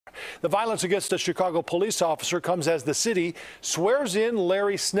The violence against a Chicago police officer comes as the city swears in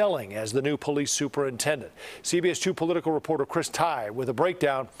Larry Snelling as the new police superintendent. CBS 2 political reporter Chris Tye with a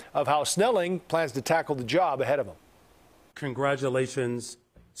breakdown of how Snelling plans to tackle the job ahead of him. Congratulations,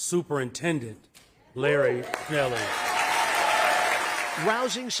 Superintendent Larry Snelling.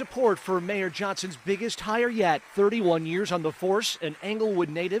 Rousing support for Mayor Johnson's biggest hire yet. 31 years on the force, an Englewood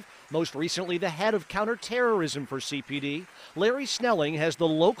native, most recently the head of counterterrorism for CPD. Larry Snelling has the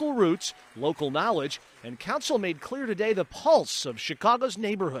local roots, local knowledge, and council made clear today the pulse of Chicago's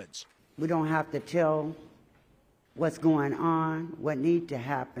neighborhoods. We don't have to tell what's going on, what needs to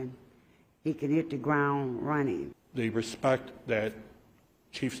happen. He can hit the ground running. The respect that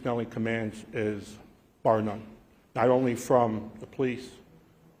Chief Snelling commands is bar none, not only from the police,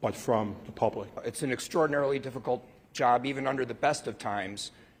 but from the public. It's an extraordinarily difficult job, even under the best of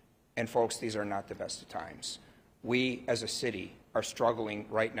times. And folks, these are not the best of times. We, as a city, are struggling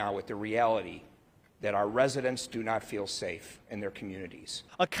right now with the reality that our residents do not feel safe in their communities.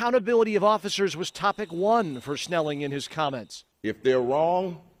 Accountability of officers was topic one for Snelling in his comments. If they're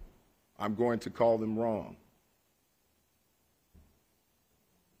wrong, I'm going to call them wrong.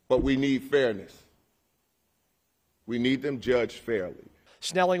 But we need fairness. We need them judged fairly.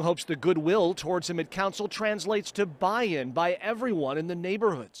 Snelling hopes the goodwill towards him at council translates to buy-in by everyone in the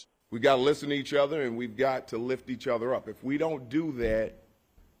neighborhoods. We got to listen to each other, and we've got to lift each other up. If we don't do that,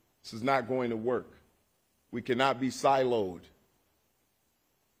 this is not going to work. We cannot be siloed.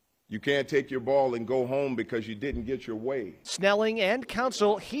 You can't take your ball and go home because you didn't get your way. Snelling and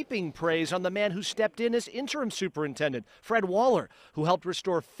council heaping praise on the man who stepped in as interim superintendent, Fred Waller, who helped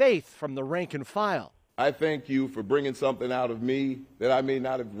restore faith from the rank and file. I thank you for bringing something out of me that I may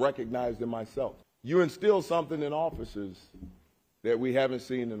not have recognized in myself. You instilled something in officers that we haven't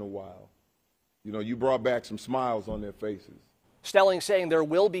seen in a while. You know, you brought back some smiles on their faces. Snelling saying there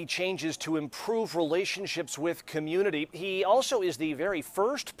will be changes to improve relationships with community. He also is the very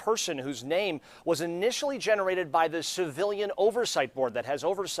first person whose name was initially generated by the Civilian Oversight Board that has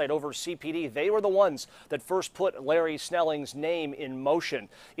oversight over CPD. They were the ones that first put Larry Snelling's name in motion.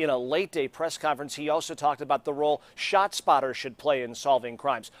 In a late-day press conference, he also talked about the role ShotSpotter should play in solving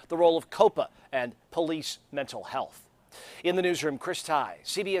crimes, the role of COPA and police mental health. In the newsroom, Chris Tye,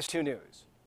 CBS 2 News.